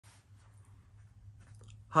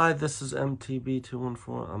Hi, this is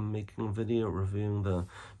MTB214. I'm making a video reviewing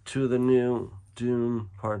two of the new Dune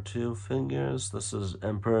Part 2 figures. This is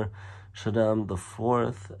Emperor Shaddam the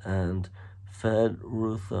Fourth and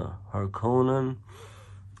Feyd-Ruth Harkonnen.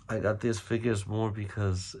 I got these figures more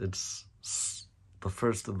because it's the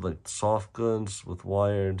first of like soft goods with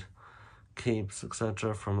wired capes,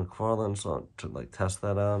 etc. from McFarlane, so to like test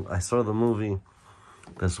that out. I saw the movie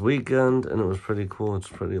this weekend and it was pretty cool. It's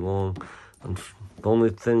pretty long. And the only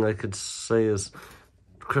thing I could say is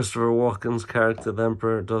Christopher Walken's character, the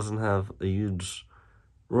Emperor, doesn't have a huge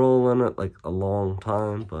role in it, like a long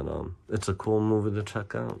time, but it's a cool movie to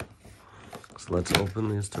check out. So let's open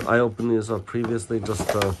these two. I opened these up previously just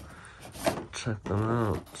to check them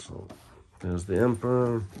out. So there's the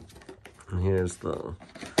Emperor, and here's the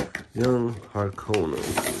young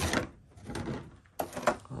Harkonnen.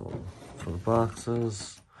 For the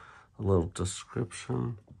boxes, a little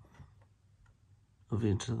description of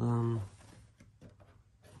each of them.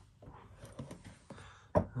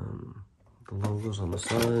 The logos on the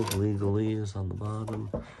side, legalese on the bottom.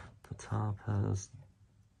 The top has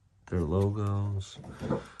their logos.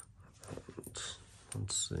 And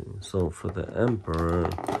let's see. So for the Emperor,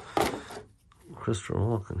 Christopher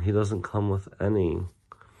Walken, he doesn't come with any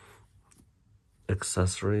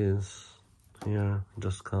accessories here. He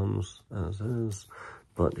just comes as is,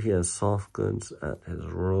 but he has soft goods at his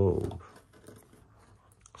robe.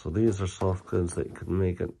 So these are soft goods that you could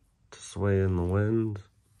make it to sway in the wind.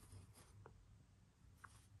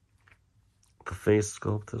 The face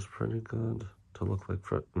sculpt is pretty good to look like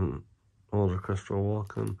older Christopher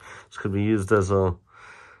Walken. This could be used as a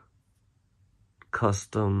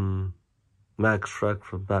custom Max Shrek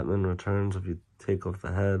from Batman Returns if you take off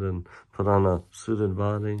the head and put on a suited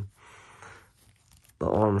body. The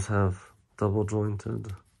arms have double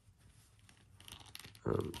jointed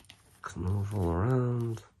and can move all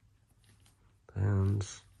around. The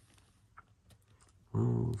hands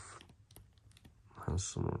move, has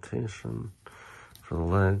some rotation. For the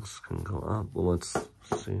legs, can go up. Well, let's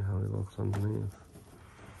see how he looks underneath.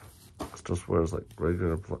 It just wears like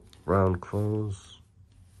regular brown clothes.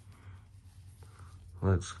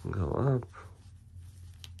 Legs can go up.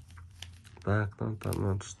 Back, not that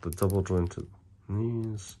much. The double jointed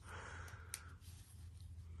knees.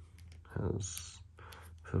 Has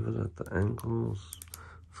pivot at the ankles,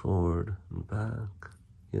 forward and back.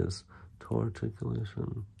 He has toe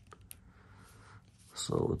articulation.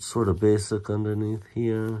 So it's sort of basic underneath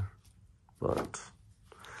here, but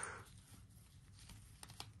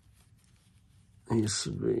he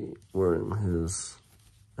should be wearing his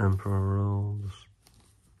Emperor robes.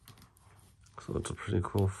 So it's a pretty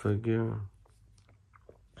cool figure.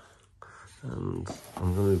 And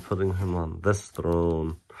I'm going to be putting him on this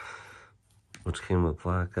throne, which came with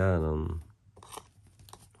Black Adam,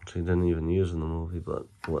 which he didn't even use in the movie, but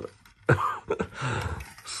whatever.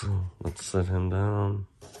 So let's set him down.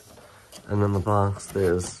 And in the box,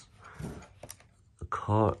 there's a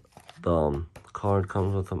card. The card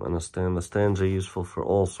comes with them and a stand. The stands are useful for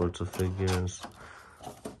all sorts of figures.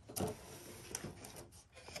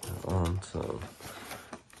 On to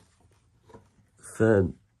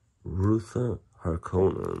Feyd-Ruth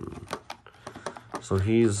Harkonnen. So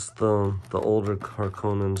he's the older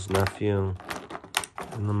Harkonnen's nephew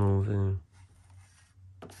in the movie.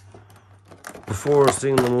 Before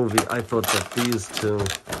seeing the movie, I thought that these two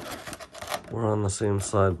were on the same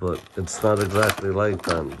side, but it's not exactly like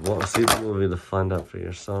that. Well, see the movie to find out for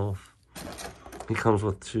yourself. He comes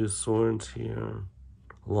with two swords here,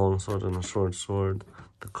 a long sword and a short sword.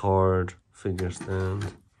 The card, figure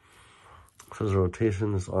stand. For his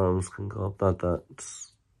rotation, his arms can go up. Not that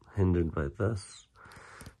it's hindered by this.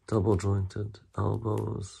 Double jointed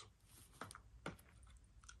elbows.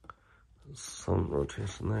 Some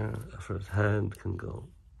rotation there. For his head, can go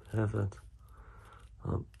pivot,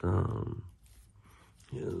 up, down.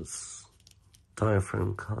 His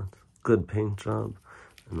diaphragm cut. Good paint job.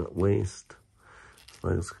 And at waist, his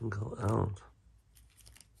legs can go out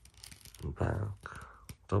and back.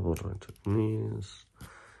 Double jointed knees.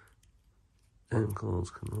 Ankles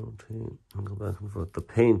can rotate and go back and forth. The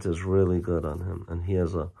paint is really good on him. And he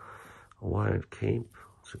has a wired cape,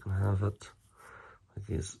 so you can have it like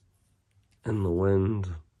he's in the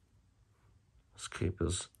wind. His cape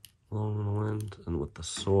is long in the wind. And with the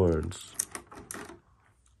swords,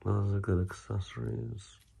 those are good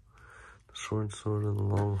accessories. The short sword and the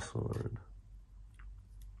long sword.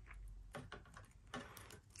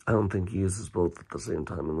 I don't think he uses both at the same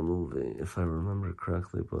time in the movie, if I remember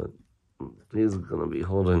correctly, but he's gonna be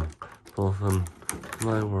holding both in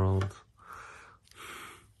my world.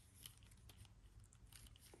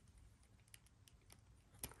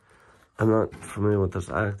 I'm not familiar with this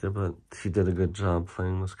actor, but he did a good job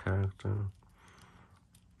playing this character.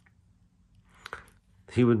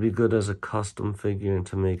 He would be good as a custom figure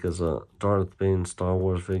to make as a Darth Bane Star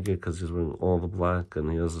Wars figure because he's wearing all the black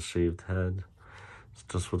and he has a shaved head.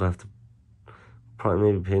 Just would have to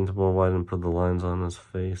probably maybe paint him more white and put the lines on his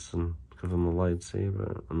face and give him a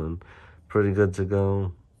lightsaber, and then pretty good to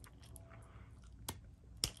go.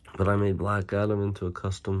 But I made Black Adam into a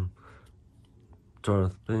custom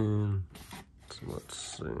Darth Bane. So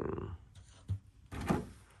let's see.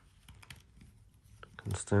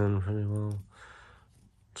 Can stand pretty well.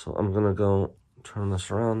 So I'm gonna go turn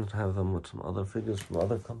this around and have them with some other figures from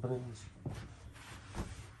other companies.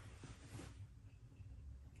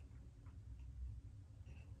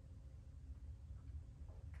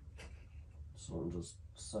 So I'm just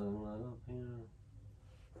setting that up here.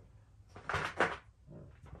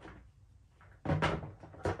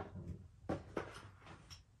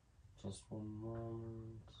 Just one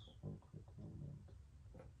moment, one quick moment.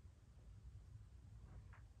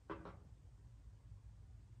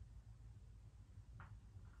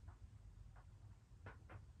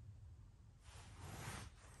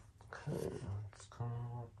 Okay, it's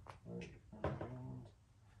coming up right around.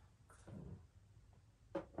 Okay.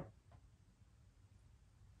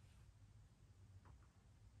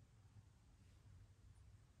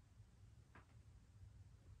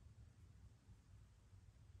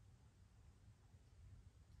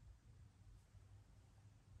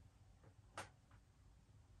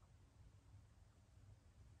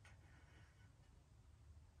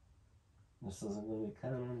 This isn't going to be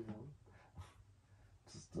canon, but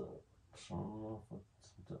just to show them off with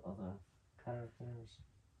the other characters.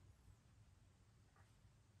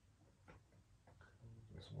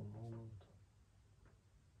 Okay, just one moment.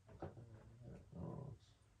 Okay, there it goes.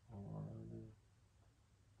 Alrighty.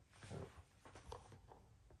 Okay.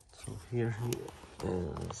 So here he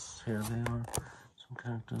is. Here they are. Some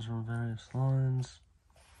characters from various lines.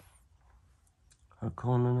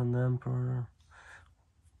 Harkonnen and the Emperor,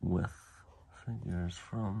 with figures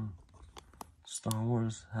from Star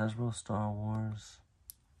Wars, Hasbro Star Wars,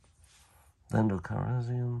 Lando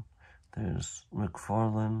Calrissian. There's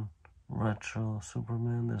McFarlane Retro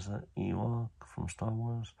Superman. There's an Ewok from Star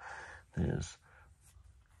Wars. There's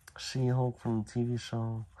She-Hulk from the TV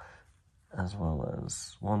show, as well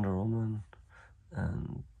as Wonder Woman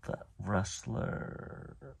and the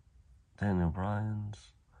wrestler Daniel Bryan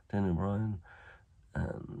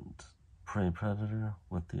and Prey Predator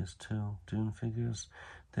with these two Dune figures.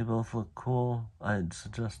 They both look cool. I'd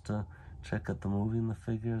suggest to check out the movie and the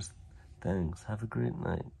figures. Thanks. Have a great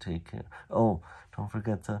night. Take care. Oh, don't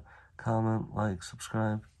forget to comment, like,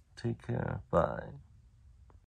 subscribe. Take care. Bye.